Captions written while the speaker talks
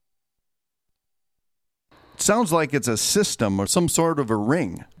sounds like it's a system or some sort of a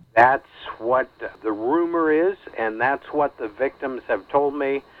ring. That's what the rumor is, and that's what the victims have told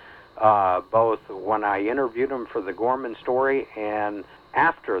me, both when I interviewed them for the Gorman story and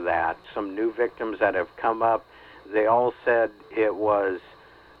after that. Some new victims that have come up, they all said it was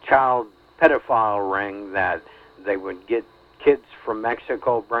child pedophile ring, that they would get kids from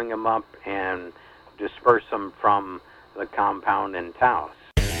Mexico, bring them up, and disperse them from the compound in Taos.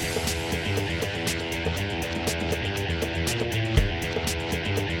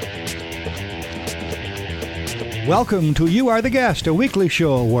 Welcome to You Are the Guest, a weekly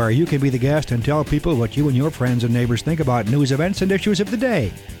show where you can be the guest and tell people what you and your friends and neighbors think about news, events, and issues of the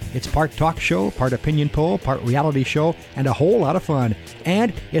day. It's part talk show, part opinion poll, part reality show, and a whole lot of fun.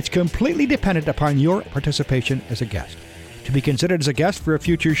 And it's completely dependent upon your participation as a guest. To be considered as a guest for a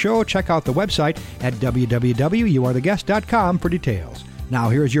future show, check out the website at www.youaretheguest.com for details. Now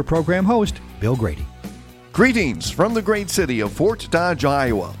here's your program host, Bill Grady. Greetings from the great city of Fort Dodge,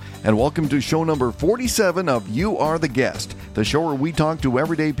 Iowa, and welcome to show number 47 of You Are the Guest, the show where we talk to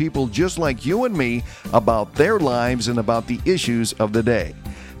everyday people just like you and me about their lives and about the issues of the day.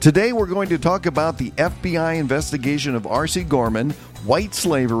 Today we're going to talk about the FBI investigation of RC Gorman, white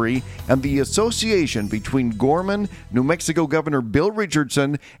slavery, and the association between Gorman, New Mexico Governor Bill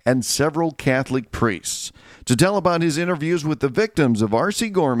Richardson, and several Catholic priests. To tell about his interviews with the victims of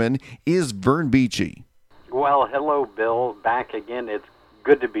RC Gorman is Vern Beachy. Well, hello, Bill. Back again. It's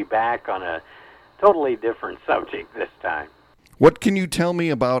good to be back on a totally different subject this time. What can you tell me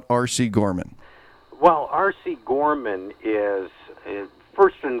about RC Gorman? Well, RC Gorman is,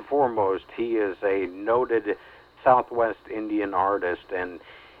 first and foremost, he is a noted Southwest Indian artist. And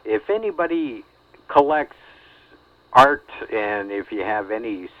if anybody collects art, and if you have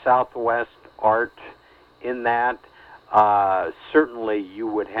any Southwest art in that, certainly you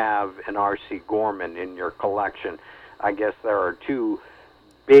would have an RC Gorman in your collection. I guess there are two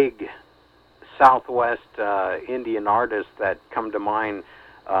big Southwest Indian artists that come to mind,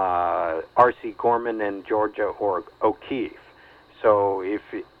 RC Gorman and Georgia O'Keeffe. So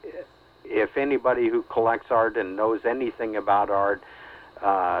if anybody who collects art and knows anything about art,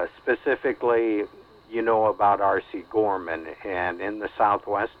 specifically, you know about RC Gorman. And in the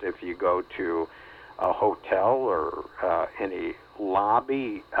Southwest, if you go to a hotel or any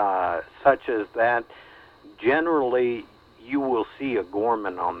lobby such as that, generally you will see a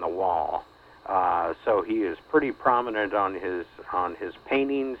Gorman on the wall. So he is pretty prominent on his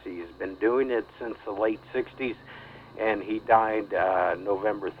paintings. He's been doing it since the late 60s, and he died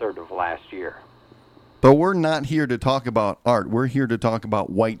November 3rd of last year. But we're not here to talk about art. We're here to talk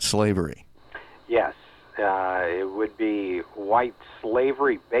about white slavery. Yes. It would be white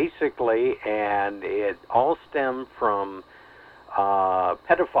slavery, basically, and it all stemmed from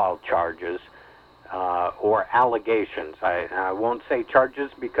pedophile charges or allegations. I won't say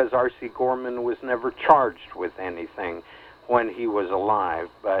charges because R.C. Gorman was never charged with anything when he was alive,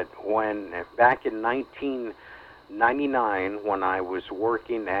 but back in 1999, when I was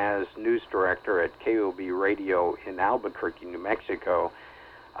working as news director at KOB Radio in Albuquerque, New Mexico,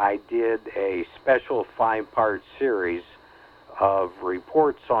 I did a special 5-part series of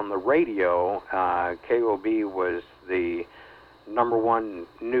reports on the radio. KOB was the number one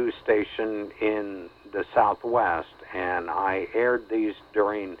news station in the Southwest, and I aired these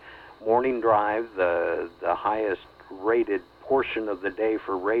during morning drive, the highest rated portion of the day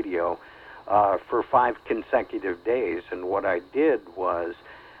for radio, for 5 consecutive days. And what I did was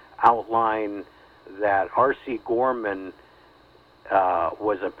outline that R.C. Gorman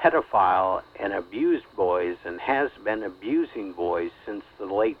was a pedophile and abused boys and has been abusing boys since the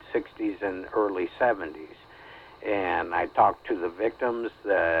late 60s and early 70s. And I talked to the victims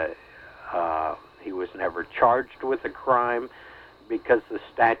that he was never charged with a crime because the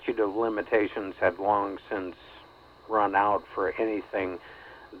statute of limitations had long since run out for anything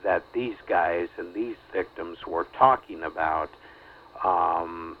that these guys and these victims were talking about.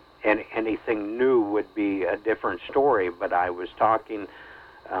 And anything new would be a different story, but I was talking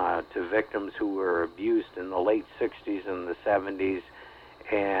to victims who were abused in the late 60s and the 70s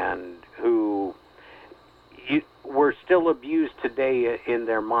and who were still abused today in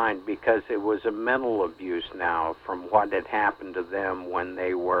their mind because it was a mental abuse now from what had happened to them when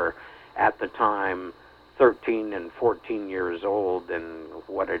they were, at the time, 13 and 14 years old, and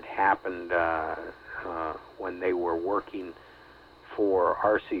what had happened when they were working for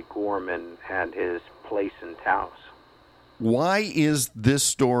R.C. Gorman at his place in Taos. Why is this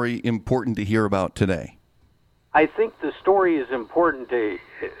story important to hear about today? I think the story is important to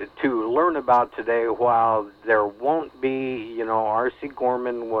learn about today. While there won't be, R.C.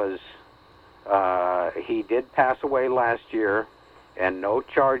 Gorman was He did pass away last year, and no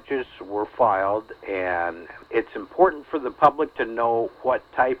charges were filed, and it's important for the public to know what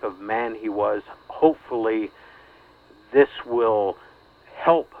type of man he was. Hopefully, this will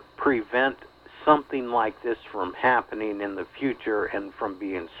help prevent something like this from happening in the future and from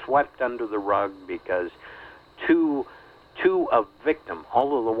being swept under the rug, because to a victim,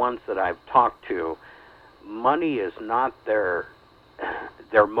 all of the ones that I've talked to, money is not their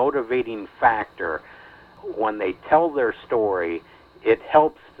motivating factor. When they tell their story, it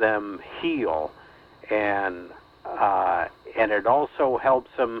helps them heal, and it also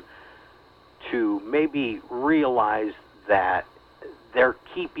helps them to maybe realize that they're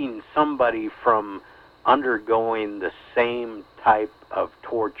keeping somebody from undergoing the same type of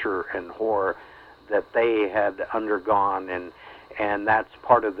torture and horror that they had undergone, and that's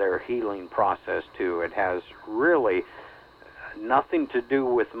part of their healing process too. It has really nothing to do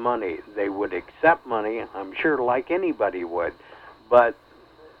with money. They would accept money, I'm sure, like anybody would, but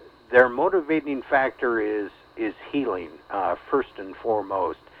their motivating factor is healing, first and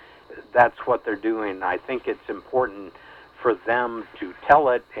foremost. That's what they're doing. I think it's important for them to tell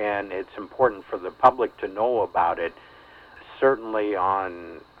it, and it's important for the public to know about it. Certainly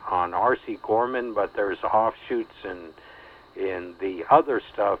on RC Gorman, but there's offshoots in the other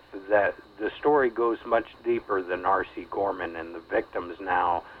stuff that the story goes much deeper than RC Gorman, and the victims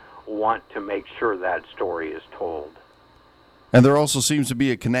now want to make sure that story is told. And there also seems to be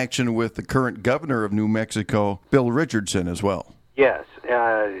a connection with the current governor of New Mexico, Bill Richardson, as well. Yes,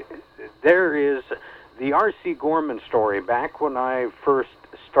 there is the R.C. Gorman story. Back when I first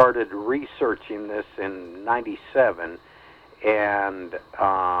started researching this in '97, and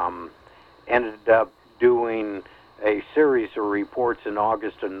ended up doing a series of reports in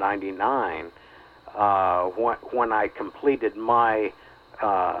August of '99, when I completed my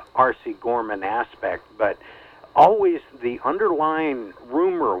R.C. Gorman aspect. But always the underlying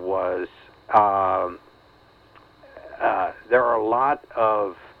rumor was there are a lot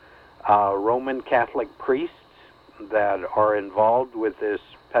of Roman Catholic priests that are involved with this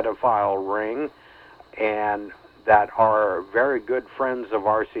pedophile ring, and that are very good friends of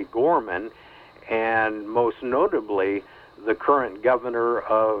R.C. Gorman, and most notably the current governor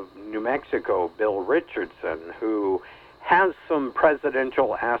of New Mexico, Bill Richardson, who has some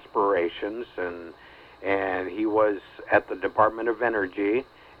presidential aspirations, and he was at the Department of Energy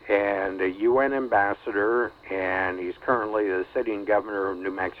and a UN ambassador, and he's currently the sitting governor of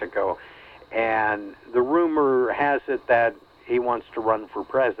New Mexico. And the rumor has it that he wants to run for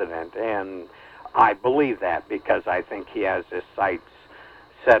president, and I believe that because I think he has his sights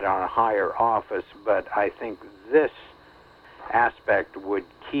set on a higher office, but I think this aspect would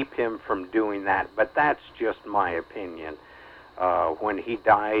keep him from doing that. But that's just my opinion. When he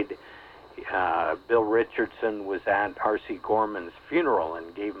died, Bill Richardson was at R.C. Gorman's funeral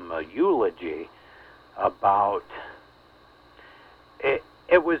and gave him a eulogy about it.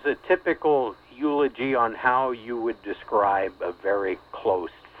 It was a typical eulogy on how you would describe a very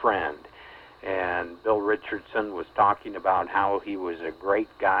close friend. And Bill Richardson was talking about how he was a great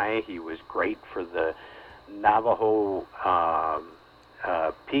guy. He was great for the Navajo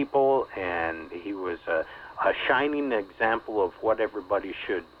people, and he was a shining example of what everybody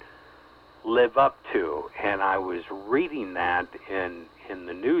should live up to. And I was reading that in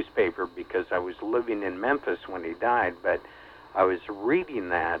the newspaper because I was living in Memphis when he died, but I was reading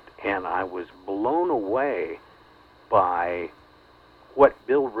that, and I was blown away by what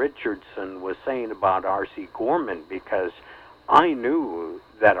Bill Richardson was saying about R.C. Gorman, because I knew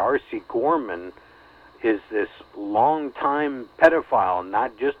that R.C. Gorman is this long-time pedophile,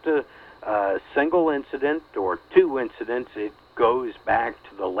 not just a single incident or two incidents. It goes back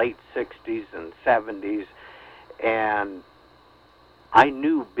to the late 60s and 70s, and I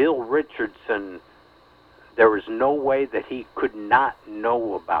knew Bill Richardson, there was no way that he could not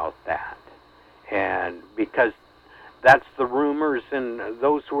know about that. And because that's the rumors, and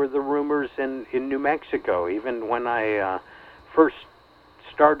those were the rumors in New Mexico. Even when I first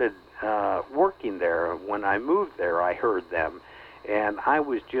started working there, when I moved there, I heard them. And I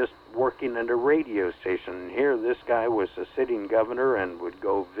was just working at a radio station. Here, this guy was a sitting governor and would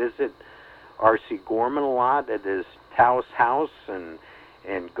go visit R.C. Gorman a lot at his Taos house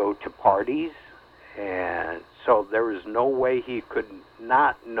and go to parties. And so there was no way he could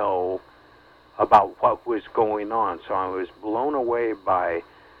not know about what was going on. So I was blown away by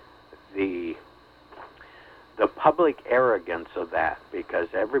the public arrogance of that, because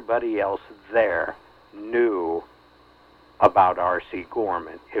everybody else there knew about R.C.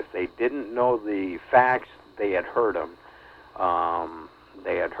 Gorman. If they didn't know the facts, they had heard them.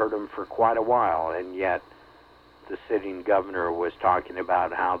 They had heard him for quite a while, and yet the sitting governor was talking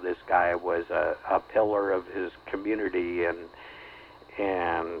about how this guy was a pillar of his community, and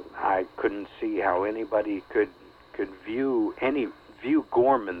I couldn't see how anybody could view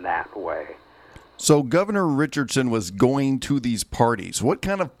Gorman that way. So Governor Richardson was going to these parties. What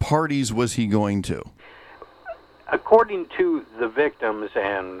kind of parties was he going to? According to the victims,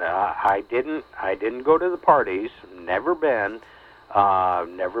 and I didn't go to the parties. Never been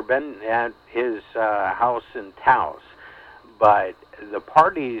at his house in Taos. But the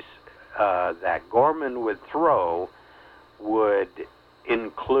parties that Gorman would throw would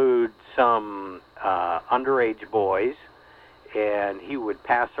include some underage boys, and he would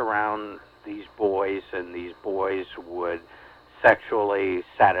pass around these boys, and these boys would sexually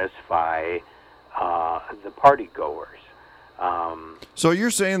satisfy the party goers. So you're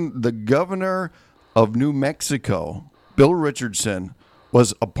saying the governor of New Mexico, Bill Richardson,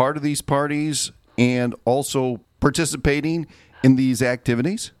 was a part of these parties and also participating in these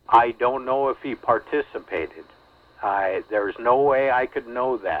activities? I don't know if he participated. There's no way I could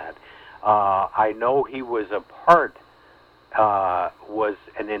know that. I know he was was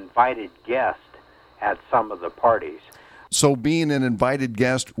an invited guest at some of the parties. So being an invited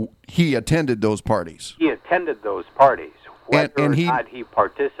guest, he attended those parties? He attended those parties. Whether and or not he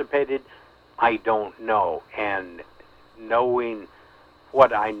participated, I don't know. And knowing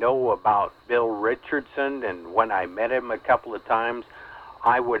what I know about Bill Richardson, and when I met him a couple of times,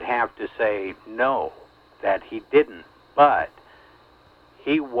 I would have to say no, that he didn't. But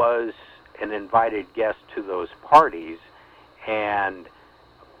he was an invited guest to those parties, and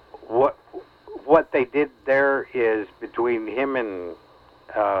what they did there is between him and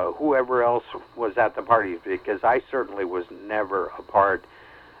whoever else was at the parties, because I certainly was never a part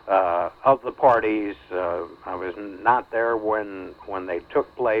of the parties. I was not there when they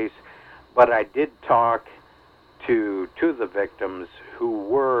took place, but I did talk to the victims who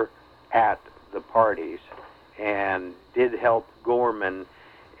were at the parties and did help Gorman,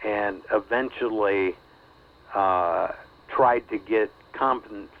 and eventually tried to get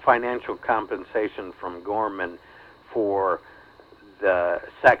financial compensation from Gorman for the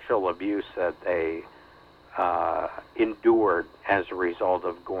sexual abuse that they endured as a result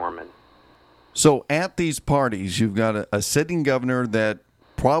of Gorman. So at these parties, you've got a sitting governor that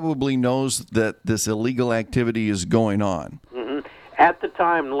probably knows that this illegal activity is going on. Mm-hmm. At the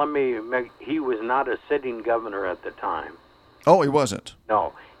time, he was not a sitting governor at the time. Oh, he wasn't?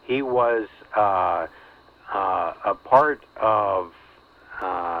 No, he was a part of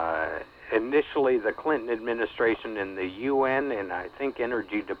initially the Clinton administration in the UN and I think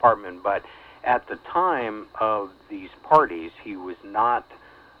Energy Department, but at the time of these parties, he was not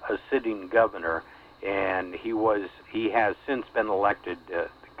a sitting governor, and he has since been elected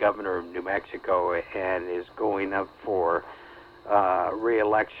governor of New Mexico and is going up for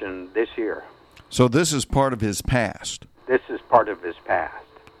re-election this year. So this is part of his past? This is part of his past.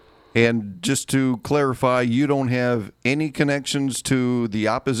 And just to clarify, you don't have any connections to the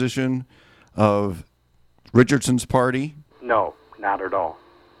opposition of Richardson's party? No, not at all.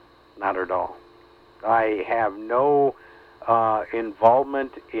 Not at all. I have no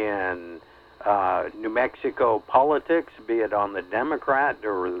involvement in New Mexico politics, be it on the Democrat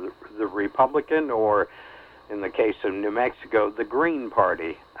or the Republican, or in the case of New Mexico, the Green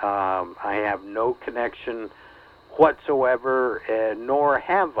Party. I have no connection whatsoever, nor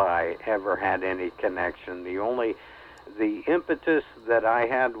have I ever had any connection. The impetus that I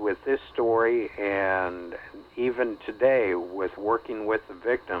had with this story, and even today with working with the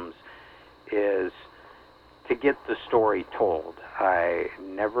victims, is to get the story told. I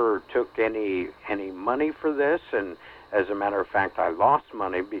never took any money for this, and as a matter of fact, I lost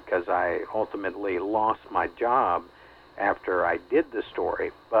money because I ultimately lost my job after I did the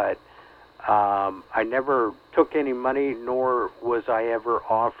story. But I never took any money, nor was I ever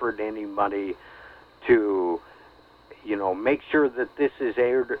offered any money to, make sure that this is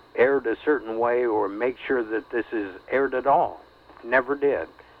aired a certain way, or make sure that this is aired at all. Never did.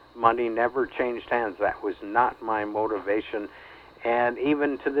 Money never changed hands. That was not my motivation, and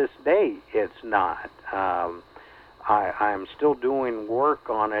even to this day, it's not. I'm still doing work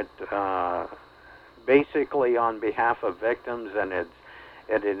on it, basically on behalf of victims, and it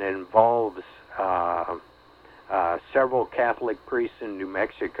involves several Catholic priests in New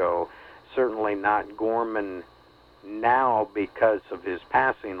Mexico. Certainly not Gorman now because of his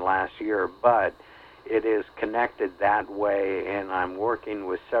passing last year, but it is connected that way, and I'm working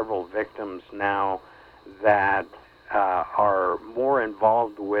with several victims now that are more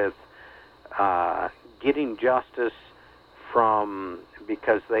involved with getting justice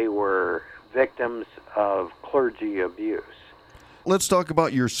because they were victims of clergy abuse. Let's talk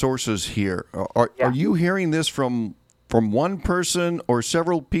about your sources here. Are you hearing this from one person or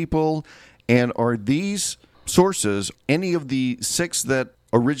several people? And are these sources any of the 6 that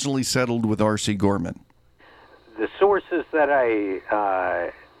originally settled with RC Gorman? The sources that I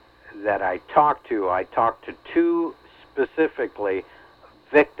talked to 2 specifically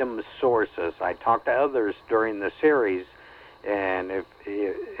victim sources. I talked to others during the series, and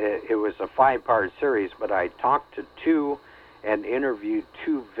it was a 5-part series, but I talked to 2 and interviewed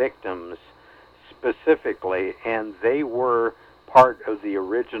 2 victims specifically, and they were part of the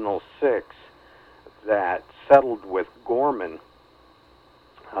original 6 that settled with Gorman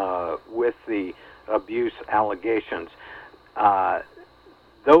with the abuse allegations.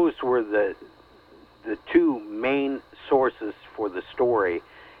 Those were the 2 main sources for the story,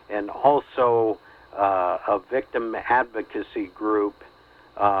 and also a victim advocacy group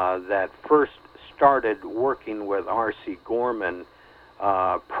that first started working with RC Gorman,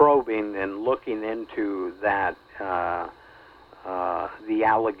 probing and looking into that. The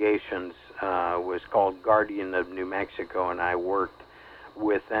allegations was called Guardian of New Mexico, and I worked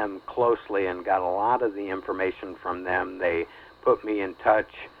with them closely and got a lot of the information from them. They put me in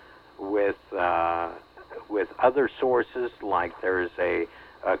touch with other sources, like there's a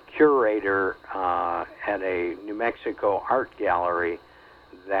curator at a New Mexico art gallery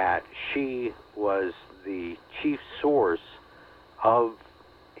that she was the chief source of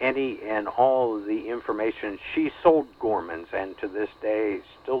any and all of the information. She sold Gorman's, and to this day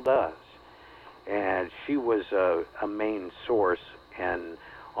still does. And she was a main source, and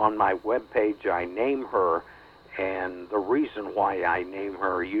on my webpage I name her, and the reason why I name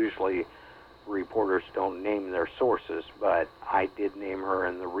her, usually reporters don't name their sources, but I did name her,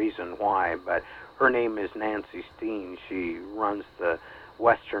 and the reason why, but her name is Nancy Steen. She runs the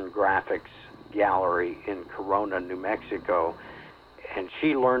Western Graphics Gallery in Corona, New Mexico, and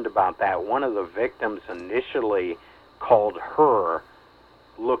she learned about that. One of the victims initially called her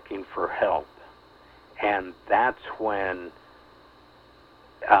looking for help, and that's when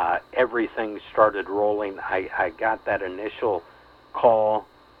everything started rolling. I got that initial call,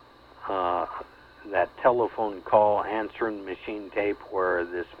 that telephone call, answering machine tape, where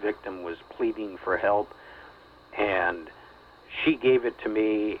this victim was pleading for help, and she gave it to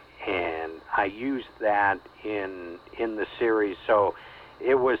me, and I used that in the series. So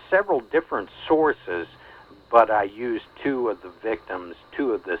it was several different sources, but I used 2 of the victims,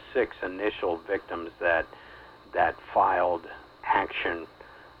 2 of the 6 initial victims that filed action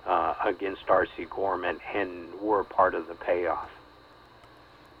against RC Gorman and were part of the payoff.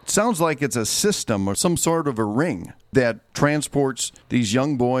 It sounds like it's a system or some sort of a ring that transports these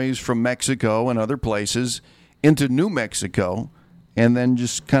young boys from Mexico and other places into New Mexico, and then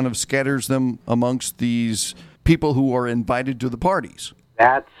just kind of scatters them amongst these people who are invited to the parties.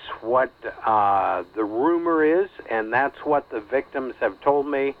 That's what the rumor is, and that's what the victims have told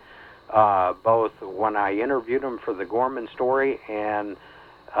me, both when I interviewed them for the Gorman story and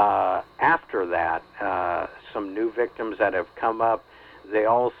after that. Some new victims that have come up, they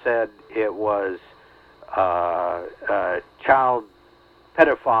all said it was a child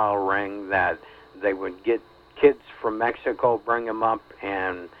pedophile ring, that they would get kids from Mexico, bring them up,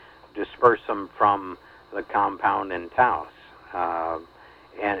 and disperse them from the compound in Taos,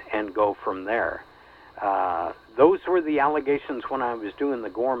 and go from there. Those were the allegations when I was doing the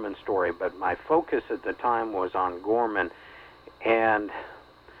Gorman story, but my focus at the time was on Gorman, and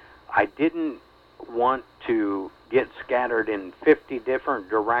I didn't want to get scattered in 50 different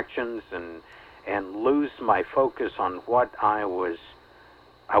directions and lose my focus on what I was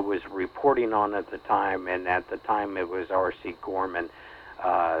reporting on at the time, and at the time it was RC Gorman.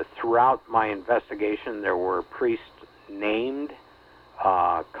 Throughout my investigation, there were priests named.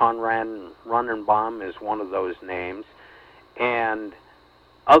 Conrad Runenbaum is one of those names, and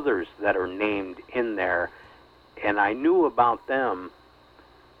others that are named in there, and I knew about them,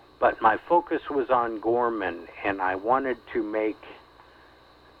 but my focus was on Gorman, and I wanted to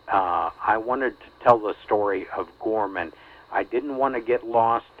tell the story of Gorman. I didn't want to get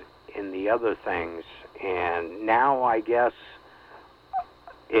lost in the other things, and now I guess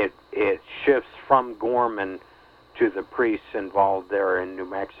it shifts from Gorman to the priests involved there in New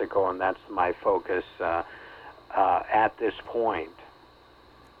Mexico, and that's my focus at this point.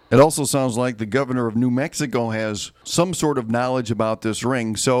 It also sounds like the governor of New Mexico has some sort of knowledge about this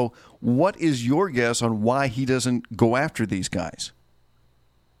ring. So what is your guess on why he doesn't go after these guys?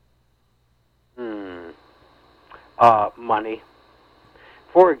 Money.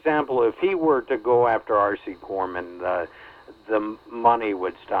 For example, if he were to go after RC Gorman, the the money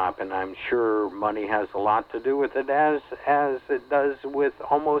would stop, and I'm sure money has a lot to do with it, as it does with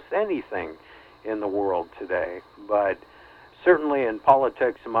almost anything in the world today. But certainly in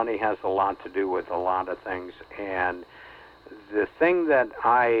politics, money has a lot to do with a lot of things. And the thing that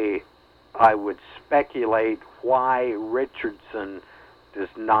I would speculate why Richardson does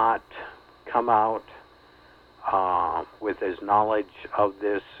not come out with his knowledge of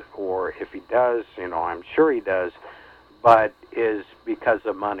this, or if he does, I'm sure he does, but is because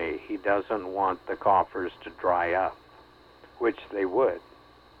of money. He doesn't want the coffers to dry up, which they would.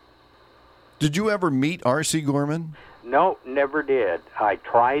 Did you ever meet R.C. Gorman? No, never did. I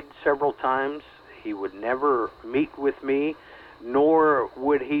tried several times. He would never meet with me, nor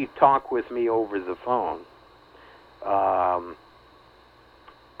would he talk with me over the phone.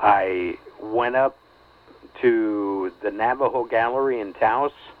 I went up to the Navajo Gallery in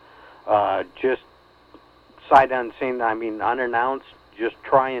Taos, just sight unseen, unannounced, just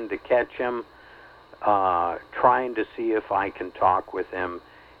trying to catch him, trying to see if I can talk with him,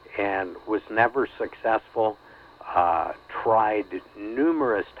 and was never successful. Tried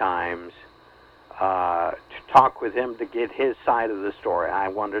numerous times to talk with him to get his side of the story. I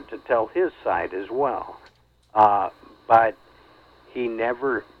wanted to tell his side as well. But he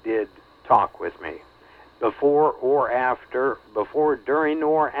never did talk with me. Before, during,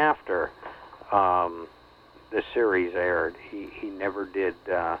 or after the series aired, he never did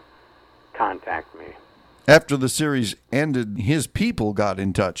contact me. After the series ended, his people got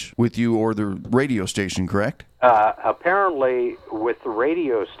in touch with you or the radio station, correct? Apparently, with the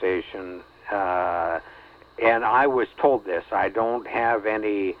radio station, and I was told this, I don't have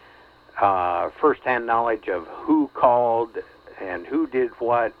any first-hand knowledge of who called and who did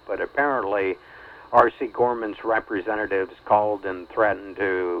what, but apparently R.C. Gorman's representatives called and threatened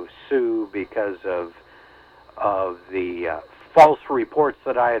to sue because of the false reports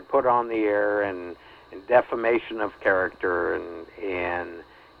that I had put on the air and defamation of character and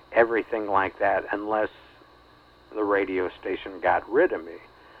everything like that, unless the radio station got rid of me.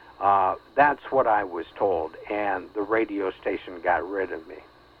 That's what I was told, and the radio station got rid of me.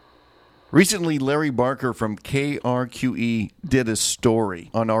 Recently, Larry Barker from KRQE did a story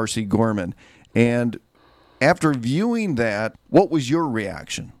on R.C. Gorman, and after viewing that, what was your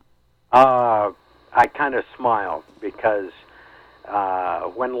reaction? I kind of smiled because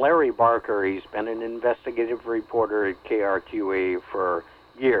when Larry Barker, he's been an investigative reporter at KRQE for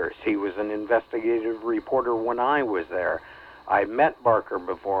years. He was an investigative reporter when I was there. I met Barker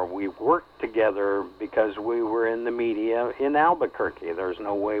before. We worked together because we were in the media in Albuquerque. There's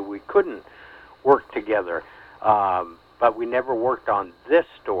no way we couldn't work together. But we never worked on this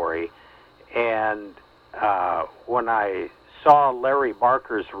story. And when I saw Larry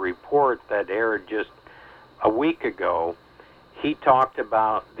Barker's report that aired just a week ago, he talked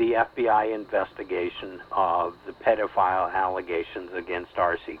about the FBI investigation of the pedophile allegations against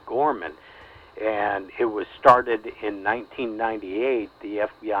R.C. Gorman. And it was started in 1998, the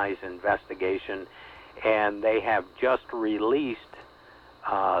FBI's investigation, and they have just released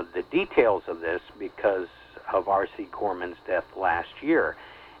the details of this because of R.C. Gorman's death last year.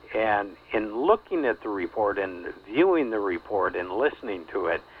 And in looking at the report and viewing the report and listening to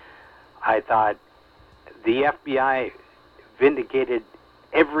it, I thought the FBI vindicated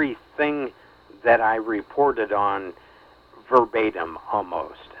everything that I reported on verbatim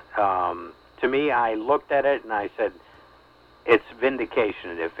almost. To me, I looked at it and I said, it's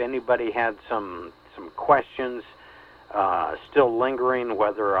vindication. If anybody had some questions still lingering,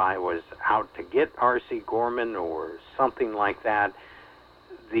 whether I was out to get R.C. Gorman or something like that,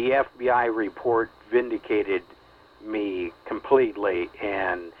 the FBI report vindicated me completely.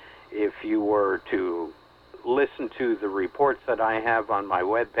 And if you were to listen to the reports that I have on my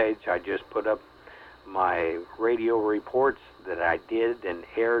webpage, I just put up my radio reports that I did and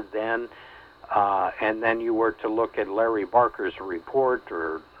aired then. And then you were to look at Larry Barker's report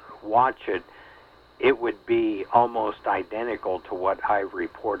or watch it, it would be almost identical to what I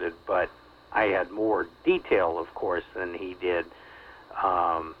reported, but I had more detail, of course, than he did,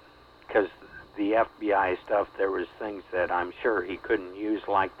 because the FBI stuff, there was things that I'm sure he couldn't use,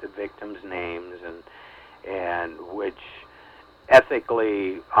 like the victims' names, and which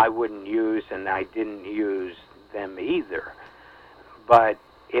ethically I wouldn't use, and I didn't use them either. But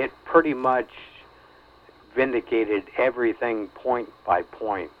it pretty much vindicated everything point by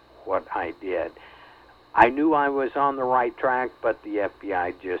point what I did. I knew I was on the right track, but the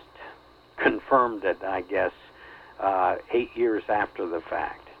FBI just confirmed it, I guess, 8 years after the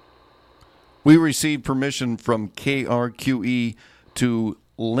fact. We received permission from KRQE to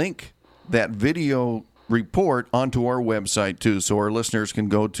link that video report onto our website, too, so our listeners can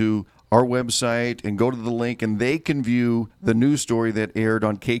go to our website and go to the link, and they can view the news story that aired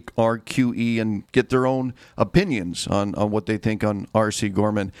on KRQE and get their own opinions on what they think on RC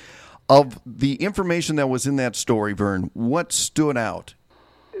Gorman. Of the information that was in that story, Vern, what stood out?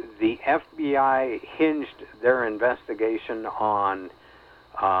 The FBI hinged their investigation on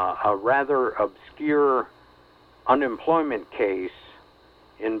a rather obscure unemployment case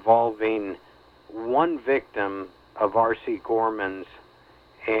involving one victim of R.C. Gorman's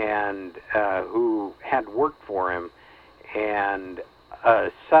and who had worked for him, and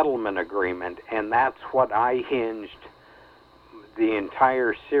a settlement agreement, and that's what I hinged the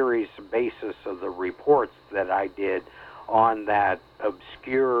entire series basis of the reports that I did on, that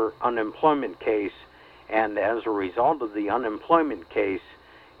obscure unemployment case. And as a result of the unemployment case,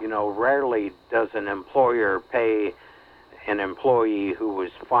 rarely does an employer pay an employee who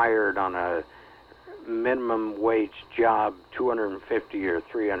was fired on a minimum wage job $250,000 or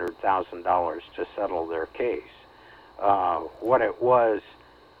 $300,000 to settle their case. What it was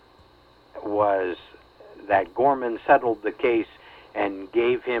that Gorman settled the case and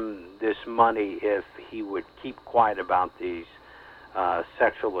gave him this money if he would keep quiet about these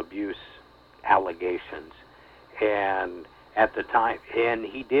sexual abuse allegations. And at the time, and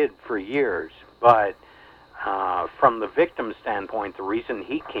he did for years, but from the victim's standpoint, the reason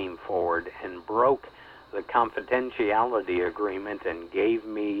he came forward and broke the confidentiality agreement and gave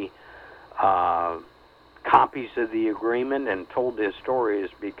me copies of the agreement and told his story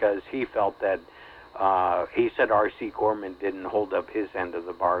is because he felt that he said R.C. Gorman didn't hold up his end of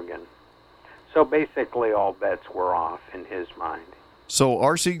the bargain. So basically all bets were off in his mind. So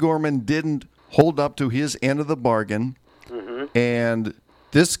R.C. Gorman didn't hold up to his end of the bargain, and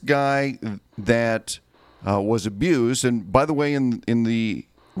this guy that was abused, and by the way, in the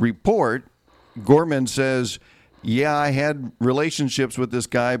report, Gorman says, yeah, I had relationships with this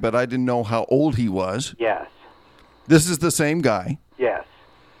guy, but I didn't know how old he was. Yes. This is the same guy. Yes.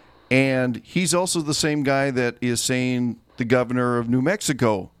 And he's also the same guy that is saying the governor of New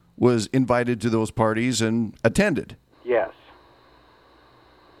Mexico was invited to those parties and attended. Yes.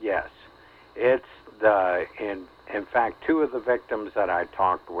 Yes. It's in fact, two of the victims that I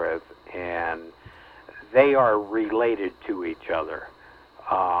talked with, and they are related to each other.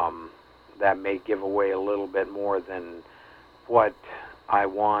 That may give away a little bit more than what I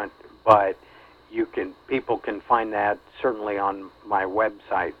want, but people can find that certainly on my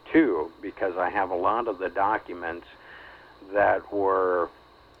website too, because I have a lot of the documents that were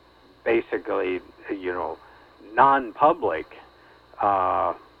basically, non-public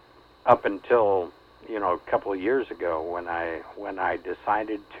up until a couple of years ago when I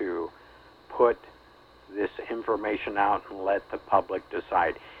decided to put this information out and let the public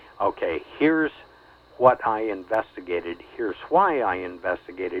decide. Okay, here's what I investigated, here's why I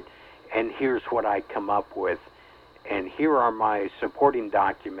investigated, and here's what I come up with, and here are my supporting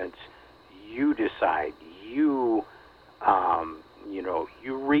documents. You decide. You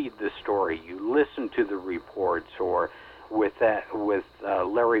read the story. You listen to the reports, or with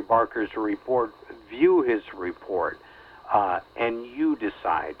Larry Barker's report, view his report, and you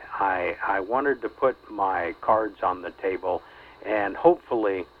decide. I wanted to put my cards on the table, and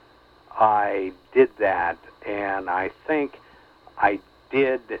hopefully I did that, and I think I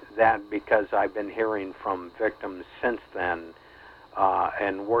did that because I've been hearing from victims since then,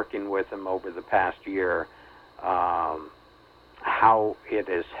 and working with them over the past year, how it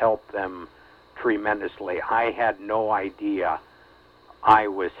has helped them tremendously. I had no idea I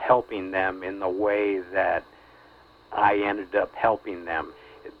was helping them in the way that I ended up helping them.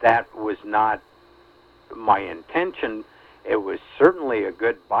 That was not my intention. It was certainly a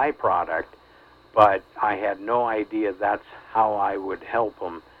good byproduct, but I had no idea that's how I would help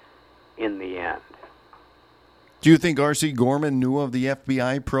them in the end. Do you think R.C. Gorman knew of the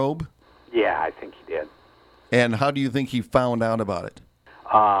FBI probe? Yeah, I think he did. And how do you think he found out about it?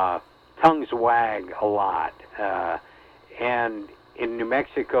 Tongues wag a lot. And in New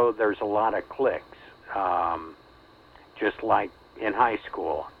Mexico, there's a lot of cliques, just like in high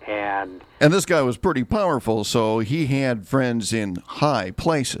school. And this guy was pretty powerful, so he had friends in high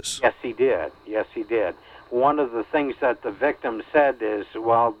places. Yes, he did. Yes, he did. One of the things that the victim said is,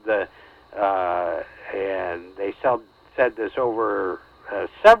 and they said this over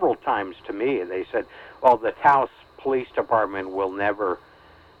several times to me. They said, well, the Taos Police Department will never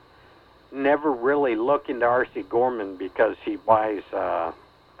really look into R.C. Gorman because he buys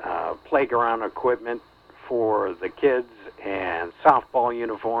playground equipment for the kids and softball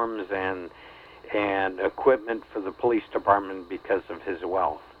uniforms and equipment for the police department because of his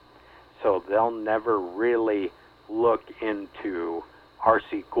wealth. so they'll never really look into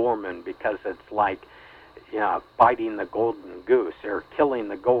RC Gorman, because it's like, biting the golden goose or killing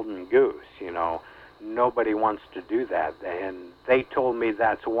the golden goose. Nobody wants to do that. And they told me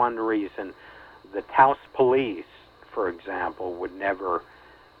that's one reason the Taos police, for example, would never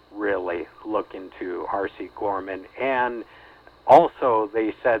really look into RC Gorman. And also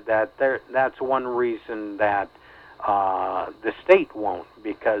they said that that's one reason that the state won't,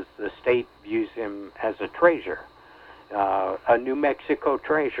 because the state views him as a treasure, a New Mexico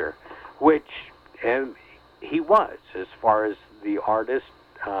treasure, which he was, as far as the artist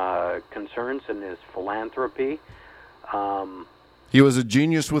concerns and his philanthropy. He was a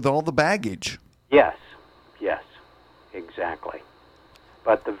genius with all the baggage. Yes, exactly.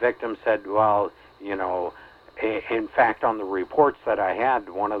 But the victim said, well, in fact, on the reports that I had,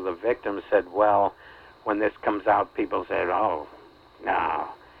 one of the victims said, well, when this comes out, people said, oh, no,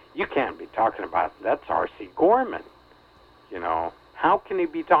 you can't be talking about, that's R.C. Gorman. How can he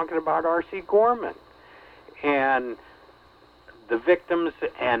be talking about R.C. Gorman? And the victims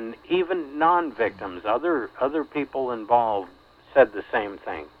and even non-victims, other people involved, said the same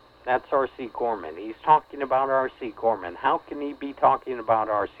thing. That's R.C. Gorman. He's talking about R.C. Gorman. How can he be talking about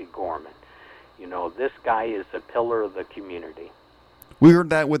R.C. Gorman? This guy is a pillar of the community. We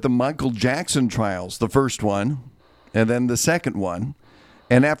heard that with the Michael Jackson trials, the first one, and then the second one.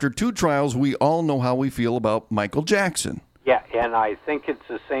 And after 2 trials, we all know how we feel about Michael Jackson. Yeah, and I think it's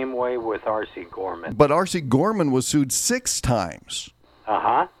the same way with R.C. Gorman. But R.C. Gorman was sued 6 times.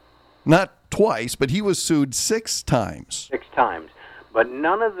 Uh-huh. Not twice, but he was sued 6 times. 6 times. But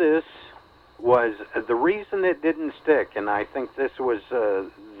none of this was the reason it didn't stick, and I think this was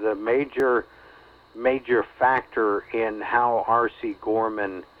the major factor in how R.C.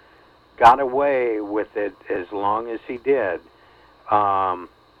 Gorman got away with it as long as he did.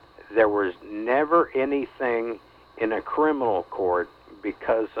 There was never anything in a criminal court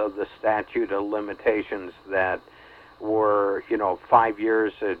because of the statute of limitations that were, 5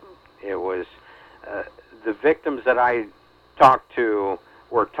 years. It was the victims that I talked to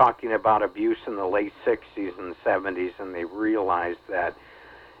were talking about abuse in the late 60s and 70s, and they realized that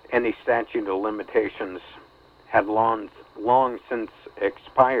any statute of limitations had long since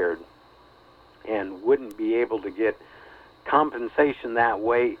expired and wouldn't be able to get compensation that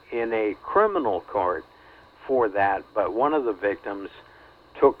way in a criminal court for that. But one of the victims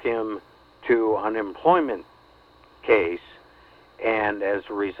took him to unemployment case, and as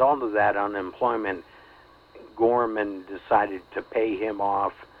a result of that unemployment, Gorman decided to pay him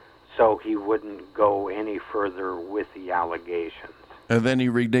off so he wouldn't go any further with the allegations. And then he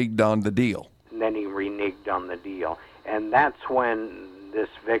reneged on the deal. And that's when this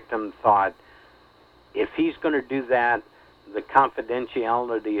victim thought, if he's going to do that, the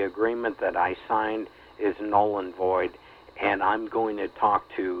confidentiality agreement that I signed is null and void, and I'm going to talk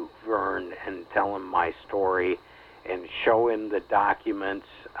to Vern and tell him my story and show him the documents,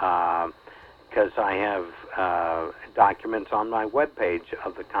 because I have documents on my webpage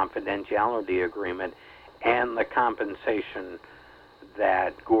of the confidentiality agreement and the compensation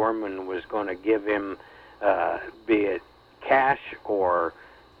that Gorman was going to give him, be it cash or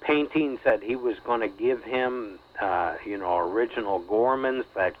paintings that he was going to give him, original Gormans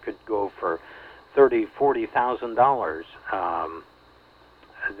that could go for $30,000, $40,000.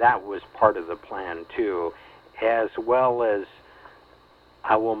 That was part of the plan too, as well as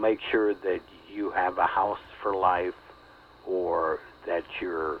I will make sure that you have a house for life, or that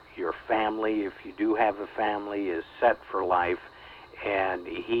your family, if you do have a family, is set for life. And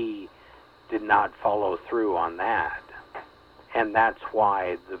he did not follow through on that. And that's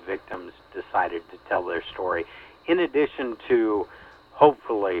why the victims decided to tell their story, in addition to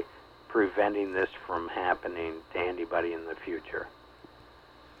hopefully preventing this from happening to anybody in the future.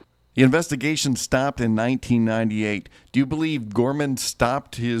 The investigation stopped in 1998. Do you believe Gorman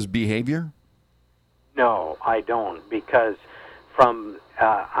stopped his behavior? No, I don't, because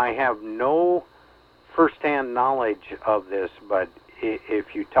I have no firsthand knowledge of this, but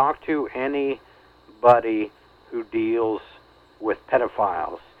if you talk to anybody who deals with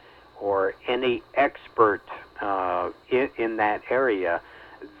pedophiles or any expert in that area,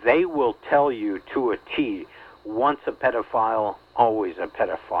 they will tell you to a T, once a pedophile, always a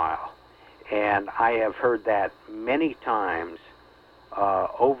pedophile. And I have heard that many times,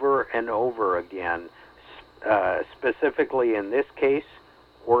 over and over again, specifically in this case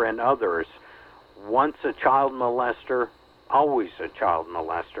or in others. Once a child molester, always a child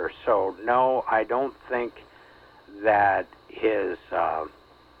molester. So no, I don't think that his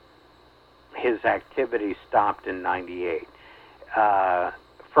activity stopped in '98.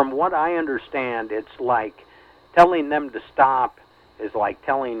 from what I understand, it's like telling them to stop is like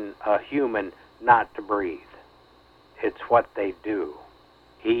telling a human not to breathe. It's what they do.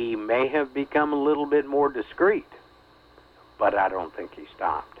 He may have become a little bit more discreet, but I don't think he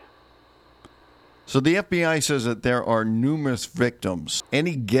stopped. So the FBI says that there are numerous victims.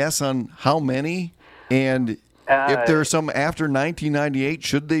 Any guess on how many? And if there are some after 1998,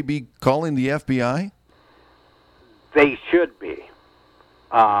 should they be calling the FBI? They should be,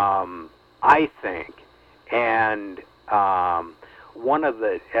 I think. And one of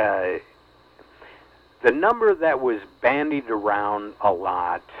the number that was bandied around a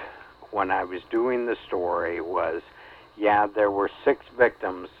lot when I was doing the story was, there were 6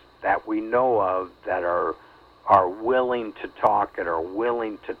 victims that we know of that are willing to talk and are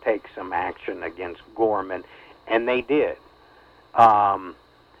willing to take some action against Gorman, and they did. But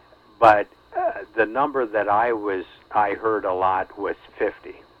the number that I heard a lot was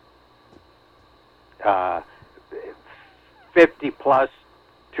 50. 50 plus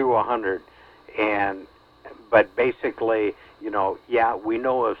to 100, but basically, we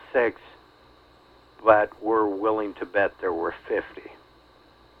know of 6, but we're willing to bet there were 50.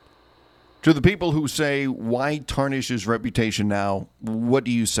 To the people who say, why tarnish his reputation now, what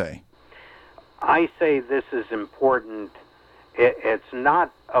do you say? I say this is important. It's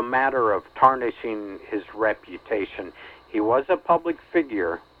not a matter of tarnishing his reputation. He was a public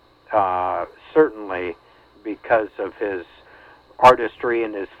figure, certainly, because of his artistry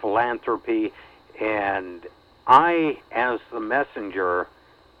and his philanthropy, and I, as the messenger,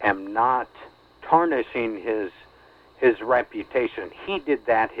 am not tarnishing his reputation. He did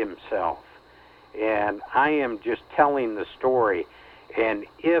that himself, and I am just telling the story. And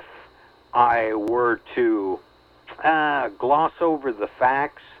if I were to gloss over the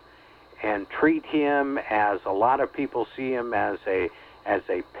facts and treat him as a lot of people see him as a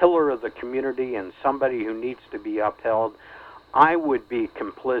pillar of the community and somebody who needs to be upheld, I would be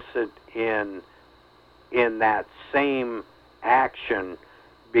complicit in that same action,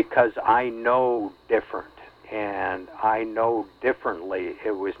 because I know different, and I know differently.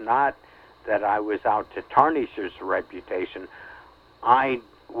 It was not that I was out to tarnish his reputation. I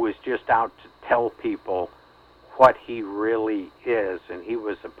was just out to tell people what he really is, and he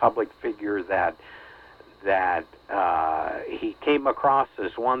was a public figure that he came across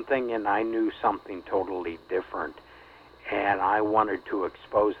as one thing, and I knew something totally different, and I wanted to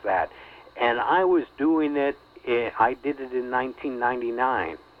expose that. And I was doing it, I did it in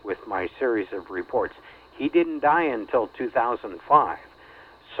 1999 with my series of reports. He didn't die until 2005,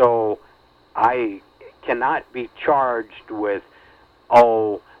 so I cannot be charged with,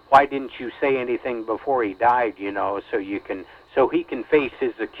 why didn't you say anything before he died, so he can face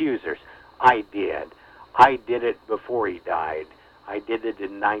his accusers. I did. I did it before he died. I did it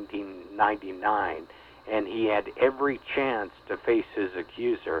in 1999, and he had every chance to face his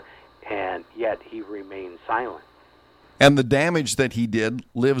accuser, and yet he remained silent. And the damage that he did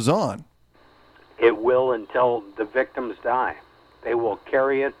lives on. It will until the victims die. They will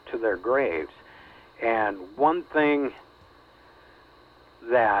carry it to their graves. And one thing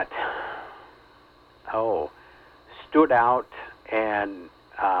that stood out, and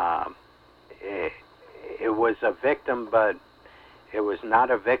it was a victim, but it was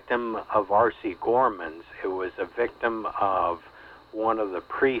not a victim of RC Gorman's. It was a victim of one of the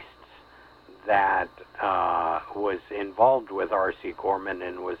priests that was involved with R.C. Gorman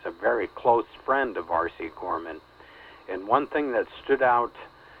and was a very close friend of R.C. Gorman. And one thing that stood out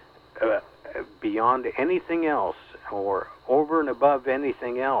beyond anything else, or over and above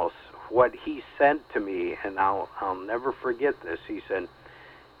anything else, what he said to me, and I'll never forget this. He said,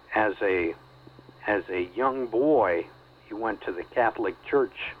 as a young boy, he went to the Catholic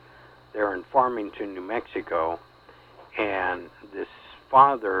Church there in Farmington, New Mexico, and this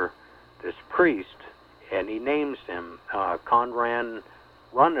father, this priest, and he names him Conrad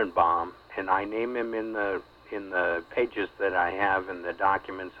Runenbaum, and I name him in the pages that I have and the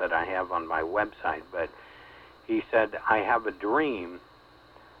documents that I have on my website. But he said, I have a dream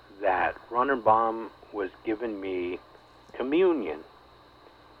that Runenbaum was giving me communion,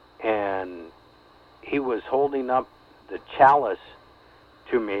 and he was holding up the chalice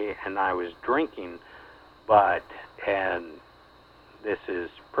to me, and I was drinking, and this is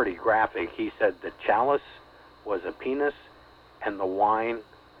pretty graphic, he said the chalice was a penis and the wine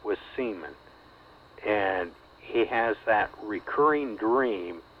was semen. And he has that recurring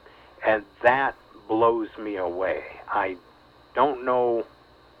dream, and that blows me away. I don't know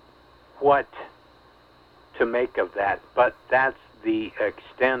what to make of that, but that's the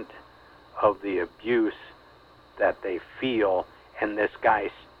extent of the abuse that they feel, And this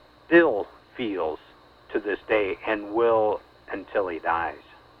guy still feels to this day and will until he dies.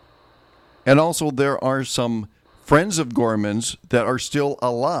 And also there are some friends of Gorman's that are still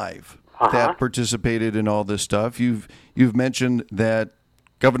alive that participated in all this stuff. You've mentioned that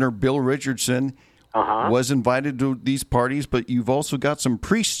Governor Bill Richardson was invited to these parties, but you've also got some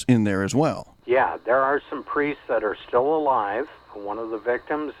priests in there as well. Yeah, there are some priests that are still alive. One of the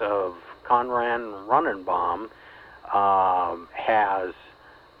victims of Conran Runenbaum has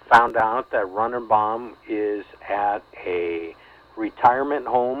found out that Runenbaum is at a retirement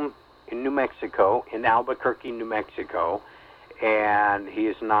home in New Mexico, in Albuquerque, New Mexico, and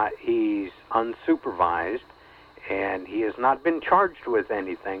he's unsupervised, and he has not been charged with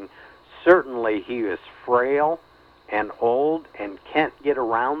anything. Certainly he is frail and old and can't get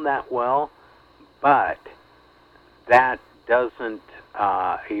around that well, but that doesn't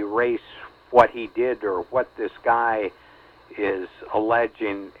erase what he did or what this guy is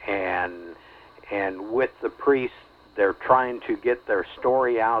alleging, and with the priests, they're trying to get their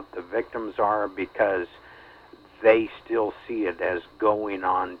story out, the victims are, because they still see it as going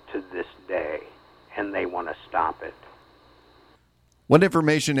on to this day, and they want to stop it. What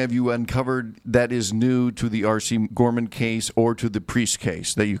information have you uncovered that is new to the RC Gorman case or to the priest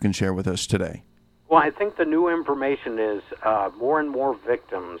case that you can share with us today? Well, I think the new information is more and more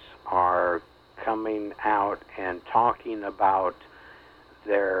victims are coming out and talking about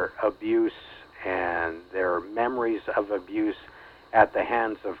their abuse and their memories of abuse at the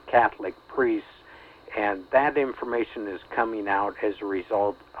hands of Catholic priests, and that information is coming out as a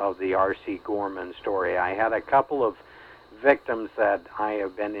result of the R.C. Gorman story. I had a couple of victims that I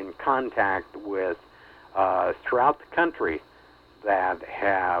have been in contact with throughout the country that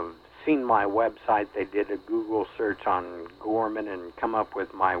have seen my website. They did a Google search on Gorman and come up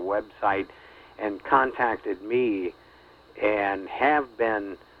with my website and contacted me and have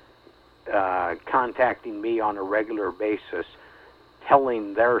been contacting me on a regular basis,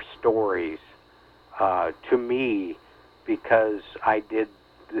 telling their stories to me because I did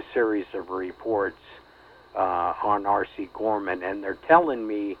the series of reports on R.C. Gorman, and they're telling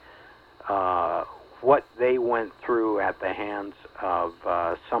me what they went through at the hands of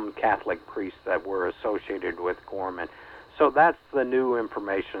some Catholic priests that were associated with Gorman. So that's the new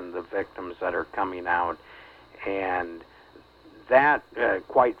information, the victims that are coming out, and that,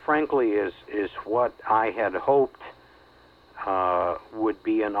 quite frankly, is what I had hoped would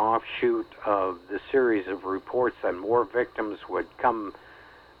be an offshoot of the series of reports, that more victims would come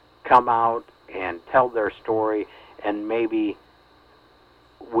out and tell their story, and maybe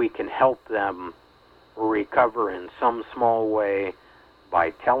we can help them recover in some small way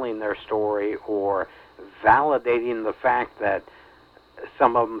by telling their story or validating the fact that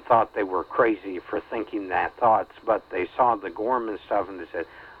some of them thought they were crazy for thinking that thoughts, but they saw the Gorman stuff and they said,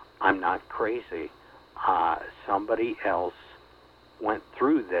 I'm not crazy. Somebody else went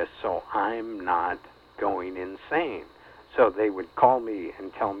through this, so I'm not going insane. So they would call me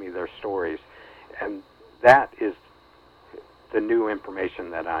and tell me their stories, and that is the new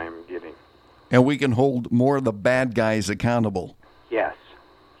information that I am getting. And we can hold more of the bad guys accountable. Yes.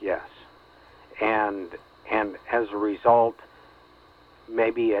 And as a result,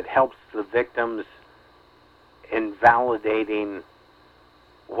 maybe it helps the victims in validating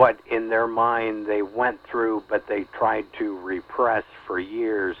what in their mind they went through, but they tried to repress for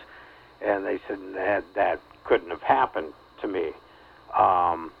years, and they said that couldn't have happened to me.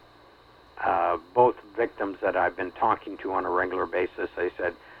 Both victims that I've been talking to on a regular basis, they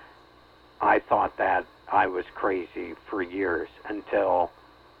said, I thought that I was crazy for years until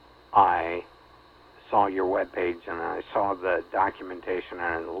I saw your webpage and I saw the documentation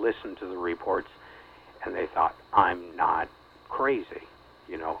and listened to the reports, and they thought, I'm not crazy.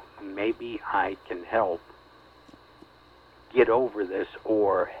 Maybe I can help get over this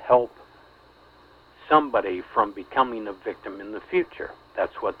or help somebody from becoming a victim in the future.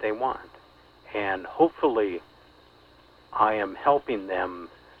 That's what they want. And hopefully I am helping them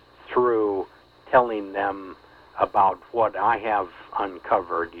through telling them about what I have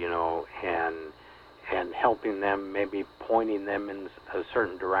uncovered, and helping them, maybe pointing them in a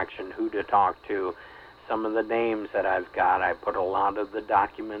certain direction, who to talk to. Some of the names that I've got, I put a lot of the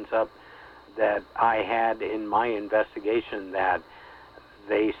documents up that I had in my investigation that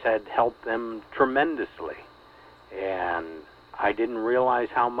they said helped them tremendously. And I didn't realize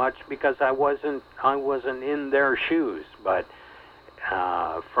how much because I wasn't in their shoes, but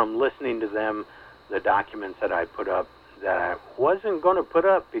from listening to them, the documents that I put up that I wasn't going to put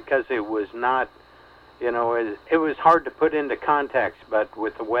up because it was not, it was hard to put into context, but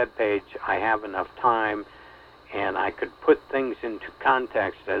with the web page, I have enough time and I could put things into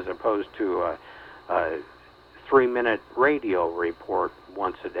context as opposed to a 3-minute radio report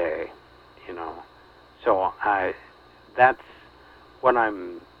once a day, you know. So that's what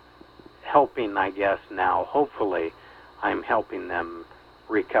I'm helping, I guess, now. Hopefully, I'm helping them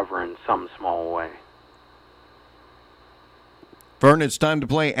recover in some small way. Vern, it's time to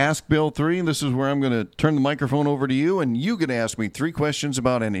play Ask Bill 3. This is where I'm going to turn the microphone over to you, and you can ask me 3 questions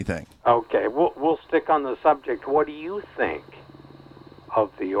about anything. Okay, we'll stick on the subject. What do you think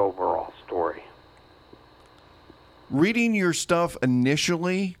of the overall story? Reading your stuff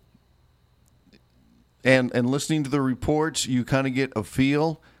initially and listening to the reports, you kind of get a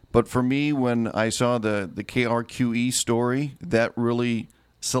feel. But for me, when I saw the KRQE story, that really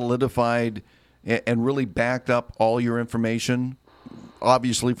solidified and really backed up all your information,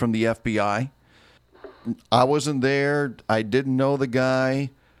 obviously from the FBI. I wasn't there. I didn't know the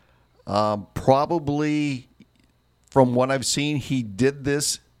guy. Probably, from what I've seen, he did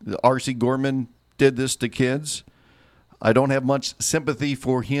this. RC Gorman did this to kids. I don't have much sympathy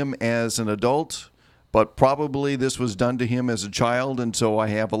for him as an adult, but probably this was done to him as a child, and so I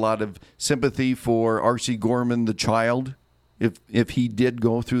have a lot of sympathy for RC Gorman, the child, if he did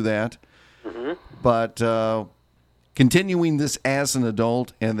go through that. Mm-hmm. But continuing this as an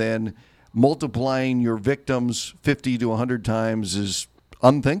adult and then multiplying your victims 50 to 100 times is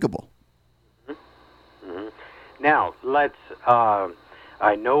unthinkable. Mm-hmm. Mm-hmm. Now, let's,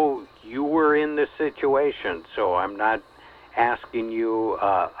 I know you were in this situation, so I'm not asking you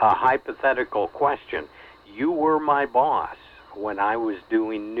a hypothetical question. You were my boss when I was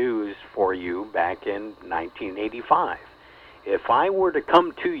doing news for you back in 1985. If I were to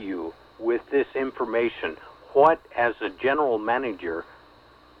come to you with this information, what, as a general manager,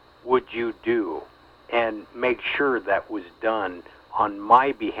 would you do and make sure that was done on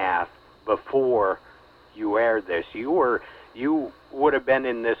my behalf before you air this? You would have been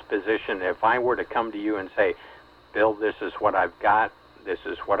in this position if I were to come to you and say, Bill, this is what I've got, this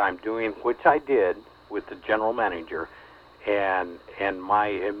is what I'm doing, which I did with the general manager and my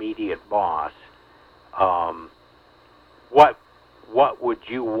immediate boss. What would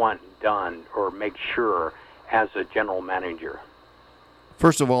you want done or make sure as a general manager?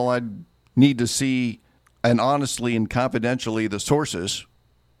 First of all, I'd need to see, and honestly and confidentially, the sources,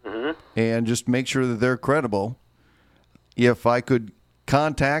 mm-hmm. and just make sure that they're credible. If I could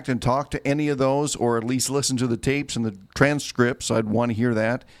contact and talk to any of those, or at least listen to the tapes and the transcripts, I'd want to hear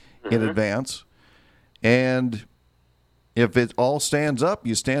that mm-hmm. in advance. And if it all stands up,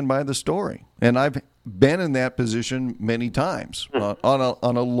 you stand by the story. And I've been in that position many times mm-hmm.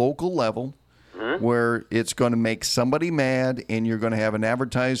 on a local level mm-hmm. where it's going to make somebody mad, and you're going to have an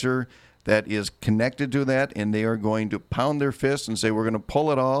advertiser that is connected to that, and they are going to pound their fist and say, we're going to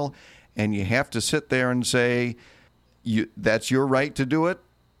pull it all. And you have to sit there and say, that's your right to do it,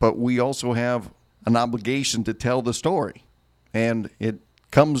 but we also have an obligation to tell the story. And it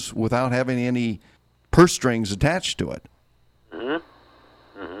comes without having any purse strings attached to it.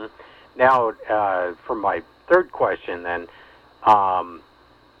 Mm-hmm. Mm-hmm. Now, for my third question then,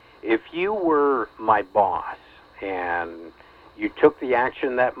 if you were my boss and you took the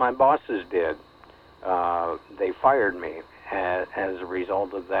action that my bosses did, they fired me as a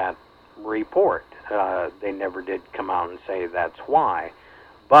result of that report. They never did come out and say that's why.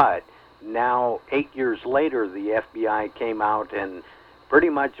 But now, 8 years later, the FBI came out and pretty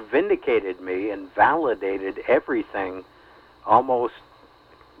much vindicated me and validated everything, almost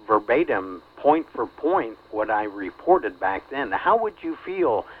verbatim, point for point, what I reported back then. How would you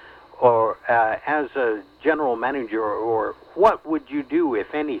feel, or as a general manager, or what would you do,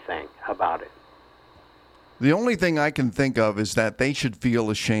 if anything, about it? The only thing I can think of is that they should feel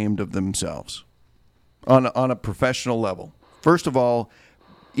ashamed of themselves on a professional level. First of all,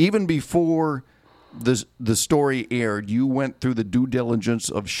 even before the story aired, you went through the due diligence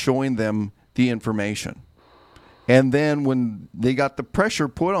of showing them the information. And then when they got the pressure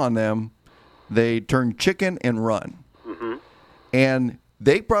put on them, they turned chicken and run. Mm-hmm. And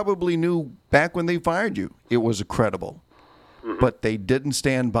they probably knew back when they fired you it was credible. Mm-hmm. But they didn't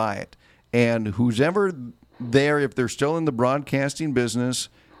stand by it. And who's ever there, if they're still in the broadcasting business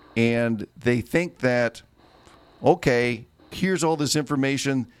and they think that, okay, here's all this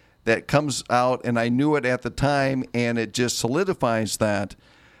information that comes out and I knew it at the time and it just solidifies that,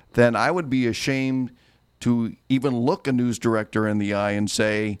 then I would be ashamed to even look a news director in the eye and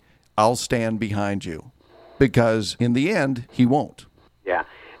say, I'll stand behind you. Because in the end, he won't. Yeah.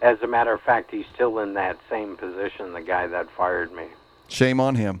 As a matter of fact, he's still in that same position, the guy that fired me. Shame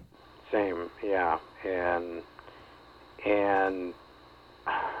on him. Same, yeah. And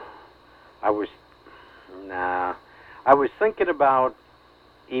I was, I was thinking about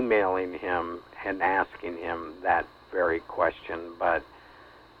emailing him and asking him that very question, but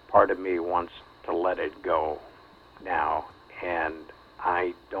part of me wants to let it go now, and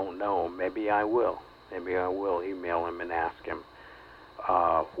I don't know. Maybe I will. Maybe I will email him and ask him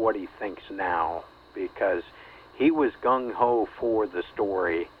what he thinks now, because he was gung-ho for the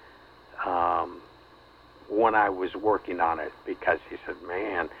story when I was working on it, because he said,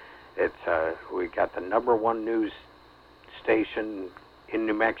 man, we got the number one news station in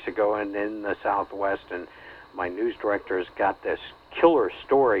New Mexico and in the Southwest, and my news director's got this killer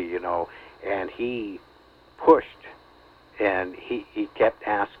story, and he pushed, and he kept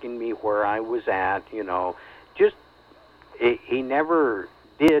asking me where I was at, just, he never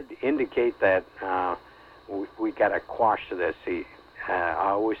did indicate that we got to quash this. I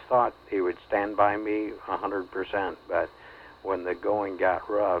always thought he would stand by me 100%, but when the going got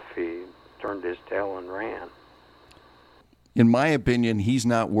rough, he turned his tail and ran. In my opinion, he's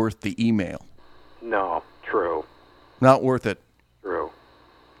not worth the email. No, true. Not worth it.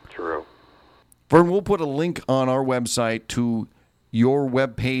 True. Vern, we'll put a link on our website to your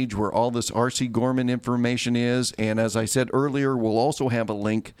webpage where all this RC Gorman information is. And as I said earlier, we'll also have a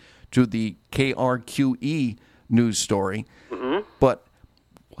link to the KRQE news story. Mm-hmm. But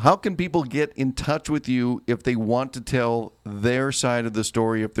how can people get in touch with you if they want to tell their side of the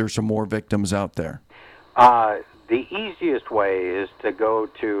story, if there's some more victims out there? The easiest way is to go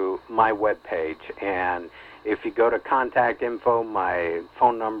to my webpage, and if you go to contact info, my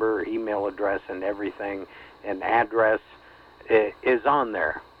phone number, email address, and everything, and address is on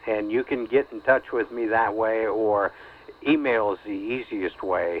there. And you can get in touch with me that way, or email is the easiest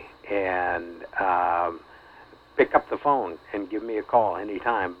way, and pick up the phone and give me a call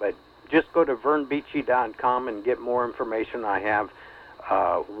anytime. But just go to vernbeachy.com and get more information. I have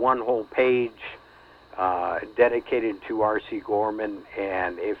one whole page dedicated to RC Gorman,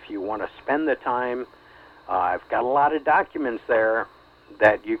 and if you want to spend the time, I've got a lot of documents there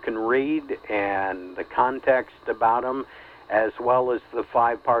that you can read, and the context about them, as well as the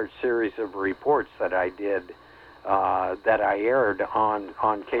 5-part series of reports that I did, that I aired on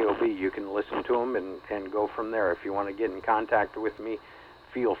KOB. You can listen to them and go from there. If you want to get in contact with me,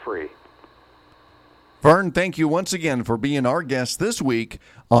 feel free. Vern, thank you once again for being our guest this week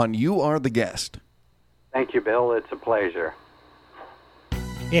on You Are the Guest. Thank you, Bill. It's a pleasure.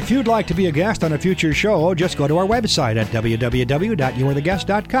 If you'd like to be a guest on a future show, just go to our website at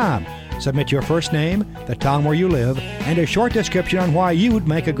www.youaretheguest.com. Submit your first name, the town where you live, and a short description on why you would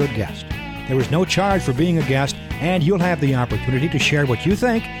make a good guest. There is no charge for being a guest, and you'll have the opportunity to share what you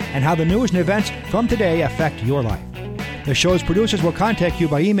think and how the news and events from today affect your life. The show's producers will contact you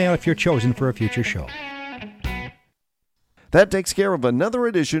by email if you're chosen for a future show. That takes care of another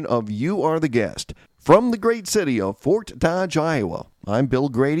edition of You Are the Guest. From the great city of Fort Dodge, Iowa, I'm Bill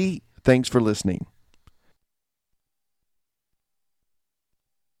Grady. Thanks for listening.